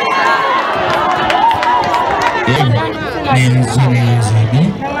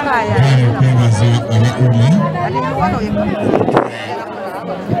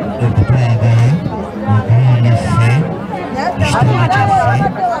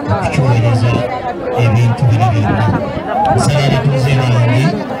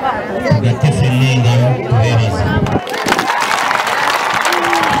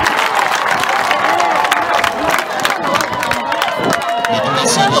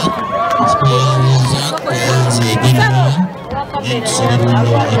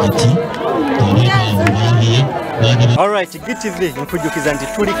 Alright, GTV nkujukiza nti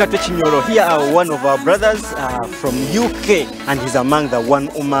tuli Katwe Kinyoro. Here are one of our brothers from UK and he's among the One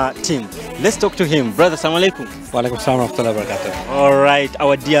Ummah team. Let's talk to him. Brother, assalamu alaikum. Wa alaikum assalam wa rahmatullahi wa barakatuh. Alright,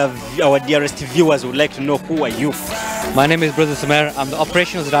 our dearest viewers would like to know, who are you? My name is Brother Sumer. I'm the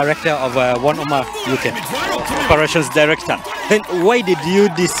operations director of One Ummah UK. Operations director. Then why did you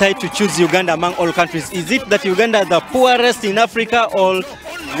decide to choose Uganda among all countries? Is it that Uganda is the poorest in Africa, or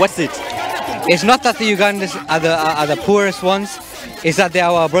what's it? It's not that the Ugandans are the poorest ones, it's that they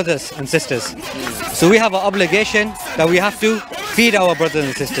are our brothers and sisters. So we have an obligation that we have to feed our brothers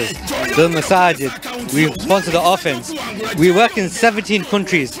and sisters. The masajid, we sponsor the orphans. We work in 17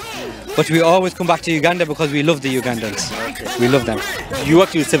 countries, but we always come back to Uganda because we love the Ugandans. We love them. You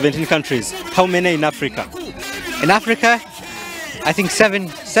work with 17 countries. How many in Africa? In Africa, I think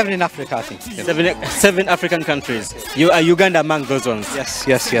seven in Africa, I think. Seven African countries. You are Uganda among those ones? Yes.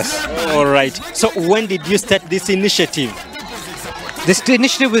 All right. So when did you start this initiative? This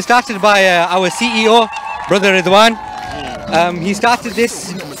initiative was started by our CEO, Brother Ridwan. He started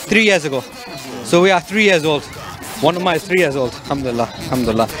this 3 years ago. So we are 3 years old. One of my is 3 years old. Alhamdulillah.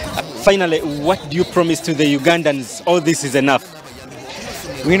 Alhamdulillah. Finally, what do you promise to the Ugandans? All this is enough.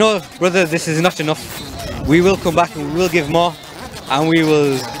 We know, brother, this is not enough. We will come back and we will give more. And we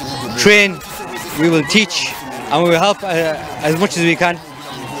will train, we will teach, and we will help as much as we can,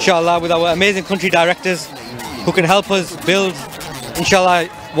 inshallah, with our amazing country directors who can help us build, inshallah,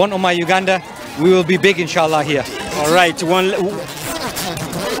 One Ummah Uganda. We will be big, inshallah, here. All right,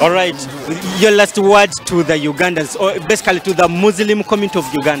 your last word to the Ugandans, or basically to the Muslim community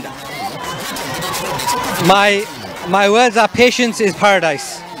of Uganda. My words are, patience is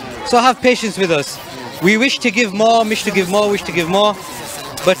paradise. So have patience with us. We wish to give more, wish to give more,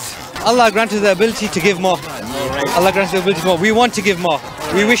 but Allah grants us the ability to give more. Allah grants us the ability to more. We want to give more.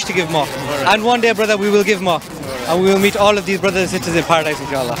 We wish to give more. And one day, brother, we will give more. And we will meet all of these brothers and sisters in paradise,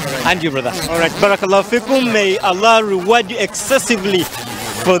 inshallah. And you, brother. All right, barakallahu fikum. May Allah reward you excessively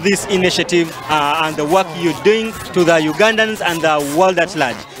for this initiative and the work you're doing to the Ugandans and the world at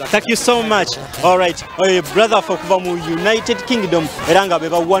large. Thank you so much. All right, brother for Kuvamu United Kingdom, Eranga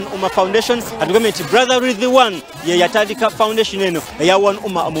Beba One Ummah Foundation, and government brother with the one, Yatadika Foundation, ya One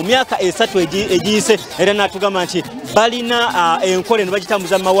Ummah, Mumiaka, Esatu Ejise, Erana Tugamanchi, Balina, Enkore, and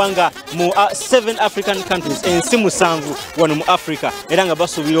Vajitamuza Mawanga, 7 African countries, and Simusangu, one Africa, Eranga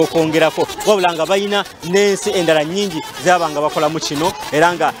Basu Vilo Kongerako, Wabanga Baina, Nancy and Ranji, Zabanga Bakola Muchino,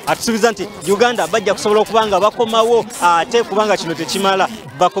 Eranga, atusubiza Uganda bajja kusobola okubanga bakomawo ate kubanga kino tekimala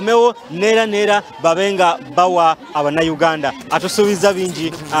bakomewo nera babenga bawa abana Uganda atusubiza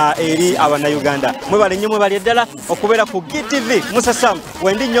bingi eri abana Uganda mwebale nnyo mwebale ddala okubeera ku GTV Musa Sam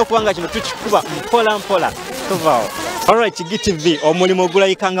wendi nnyo kubanga kino tukikuba mpola Wow. All right, GTV omulimo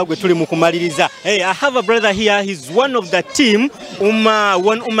gulayikanga gwe tuli mu kumaliriza. Hey, I have a brother here. He's one of the team,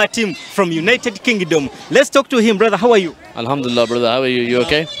 one team from United Kingdom. Let's talk to him, brother. How are you? Alhamdulillah, brother. How are you? You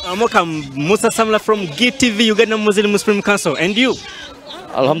okay? I'm okay. Musa Samla from GTV, Uganda Muslim Council. And you?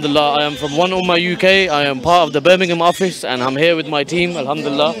 Alhamdulillah, I am from One Ummah UK. I am part of the Birmingham office and I'm here with my team.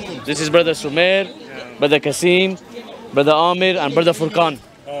 Alhamdulillah. This is brother Sumair, brother Kasim, brother Amir and brother Furqan.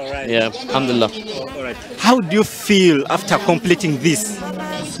 All right. Yeah, alhamdulillah. All right. How do you feel after completing this?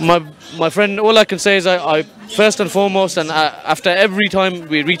 My friend, all I can say is I first and foremost, and after every time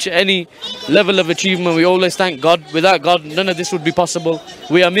we reach any level of achievement, we always thank God. Without God, none of this would be possible.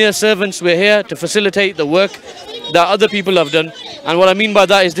 We are mere servants. We're here to facilitate the work that other people have done. And what I mean by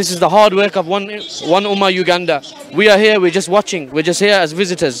that is this is the hard work of One Ummah Uganda. We are here, we're just watching. We're just here as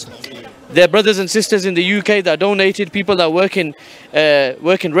visitors. There are brothers and sisters in the UK that donated, people that work in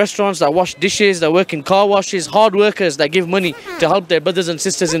restaurants, that wash dishes, that work in car washes, hard workers that give money to help their brothers and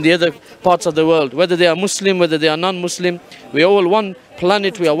sisters in the other parts of the world. Whether they are Muslim, whether they are non-Muslim, we are all one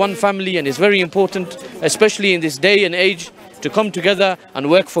planet, we are one family, and it's very important, especially in this day and age, to come together and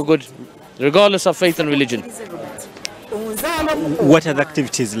work for good, regardless of faith and religion. What other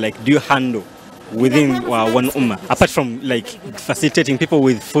activities do you handle within One Ummah, apart from facilitating people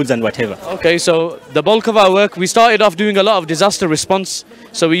with foods and whatever? Okay, so the bulk of our work, we started off doing a lot of disaster response.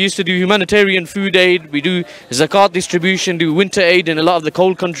 So we used to do humanitarian food aid, we do zakat distribution, do winter aid in a lot of the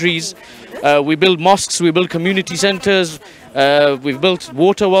cold countries. We build mosques, we build community centers, we've built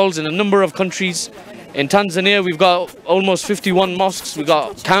water wells in a number of countries. In Tanzania, we've got almost 51 mosques, we've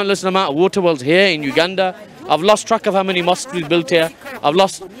got countless amount of water wells here in Uganda. I've lost track of how many mosques we've built here.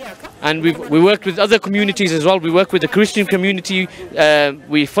 And we worked with other communities as well. We work with the Christian community.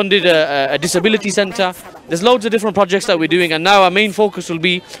 We funded a disability center. There's loads of different projects that we're doing, and now our main focus will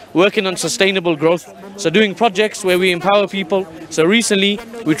be working on sustainable growth. So doing projects where we empower people. So recently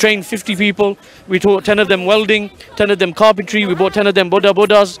we trained 50 people. We taught 10 of them welding, 10 of them carpentry. We bought 10 of them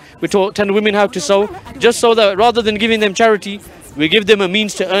bodas. We taught 10 women how to sew, just so that rather than giving them charity, we give them a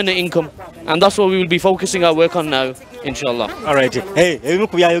means to earn an income, and that's what we will be focusing our work on now, inshallah. All right. Hey, ebimu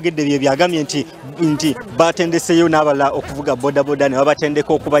kubyayogedde bye byagambye nti batendeseyo n'abala okuvuga boda ne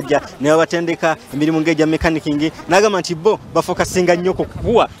babatendeka okubajja ne babatendeka emirimu ng'egya mechaniking n'agamba nti bo bafokasinga nnyo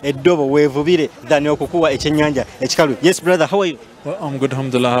okukuwa eddobo weevubire than okukuwa ekyennyanja ekikalu. Yes, brother, how are you? Well, I'm good,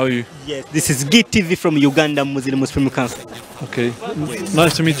 alhamdulillah. How are you? Yes, this is GTV from Uganda Muslim Council. Okay,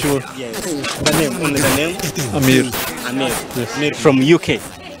 nice to meet you all. Yes. The name? Amir. Yes. Amir from UK.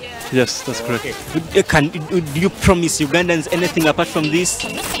 Yes, that's correct. Okay. Do you promise Ugandans anything apart from this?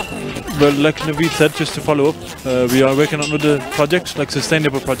 Well, like Naveed said, just to follow up, we are working on other projects, like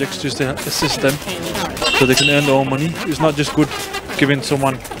sustainable projects, just to assist them so they can earn their own money. It's not just good giving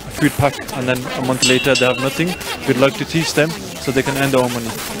someone a food pack and then a month later they have nothing. We'd like to teach them so they can earn their own money.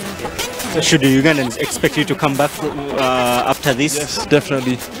 So should the Ugandans expect you to come back after this? Yes,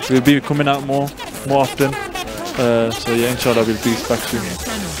 definitely. We'll be coming out more often. So yeah, inshallah we'll be back soon.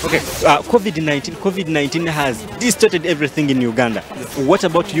 Okay, COVID-19 has distorted everything in Uganda. What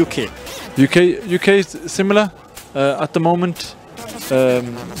about UK? UK is similar. At the moment,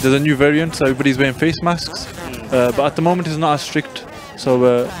 there's a new variant, so everybody's wearing face masks. But at the moment, it's not as strict.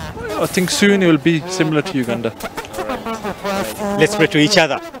 So I think soon it will be similar to Uganda. Let's pray to each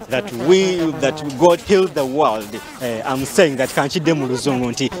other that God heal the world. I'm saying that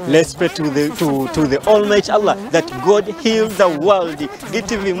let's pray to the Almighty Allah that God heal the world.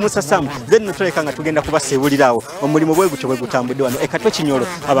 GTV Musa Sam then notrekanga tugenda kubasebulirawo omulimo bwe gutyo bwe gutambudde wano Katwe Kinyoro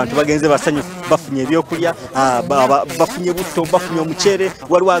abantu bagenze basanyu bafunye ebyokulya bafunye butto bafunye omucere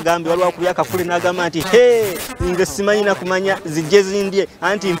waliwo agambe waliwo akulya akafule n'agamba nti nze simanyi na kumanya zijje zindye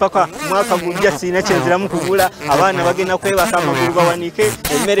anti mpaka mwaka gujja sina kyenziramu kugula abaana bagenda kwebaka amagulu bawanike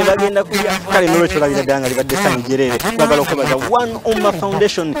emmere bagenda kulya kale nolwekyo labira ddanga libadde sanyu jerere twagala okwebaza One Ummah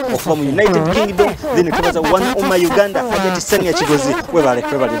Foundation okuva mu United Kingdom then twebaza One Ummah Uganda Hajati Senya Kigozi webale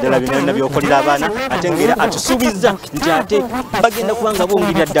ddala bino byokolera abaana ate ngera atusuubiza nti ate bagenda kubanga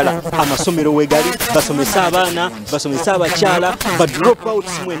bongera ddala amasomero wegali basomesa abaana basomesa abakyala ba drop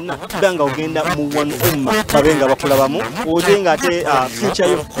outs mwenna banga ogenda mu One Ummah babenga bakulabamu otenga ate future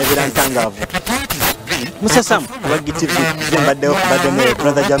yo ebera ntangaavu. Musa Sam wa GTV zembaddewo kubadde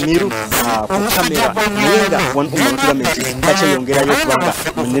brother Jamiru ku kamera nenga One Ummah tugamenti bakyeyongerayo kubanga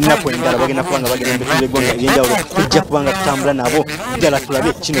nennaku endala bagenda kubanga bagenda mbetule gonga ebyenjawulo tujja kubanga tutambula nabo ddala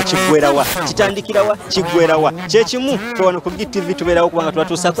tulabe kino kiggwerawa kitandikirawa kiggwerawa kyekimu twano ku GTV tubeerawo kubanga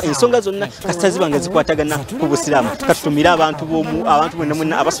twatuusako ensonga zonna kasita zibanga zikwatagana ku busiraamu katutumira abantu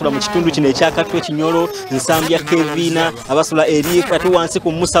mwenna abasula mu kitundu kino ekya Katwe Kinyoro Nsambya Kevina abasula eri katu wansi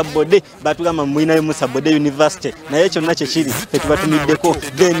ku Musa Bode batugamba mwinayo Musa Bode university naye kyonna kye kiri tetubatumiddeko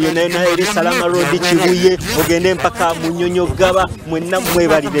then yona eri Salama Road Kibuye ogende mpaka Munyonyo Gaba mwenna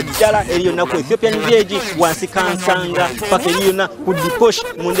mwebalire ddala eri yonna ku Ethiopian Village wansi Kansanga paka eri yonna ku Diposh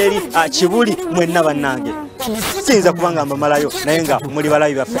munderi Kibuli mwenna bannange sinza kubanga mbamalayo naye nga muli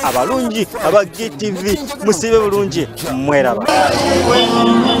balabi baffe abalungi aba GTV musibe bulungi mweraba.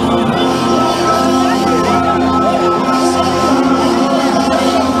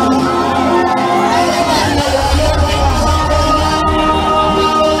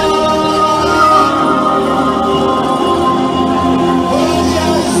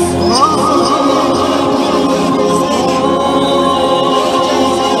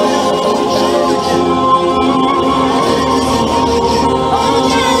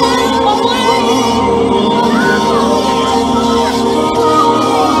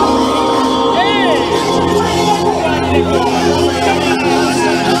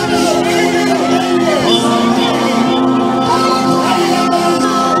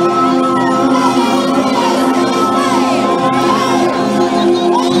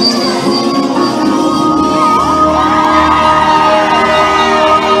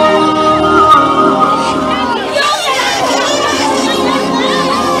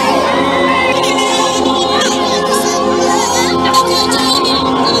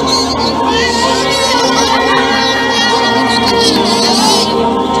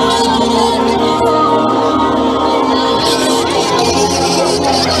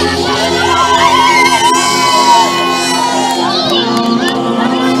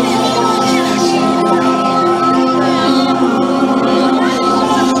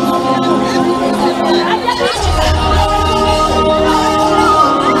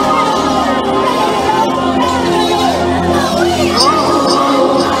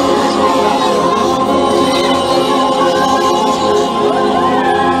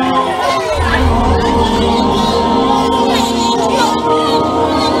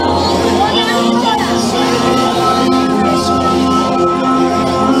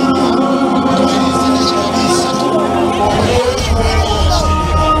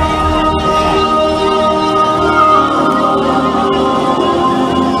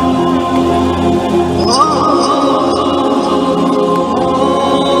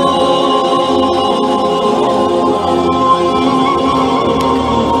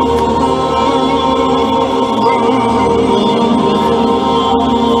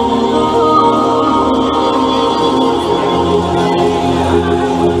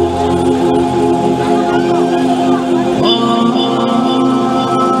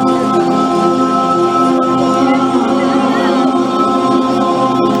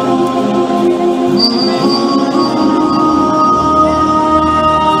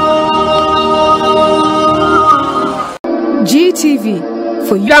 GTV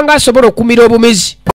for yanga asobola okumira obumezi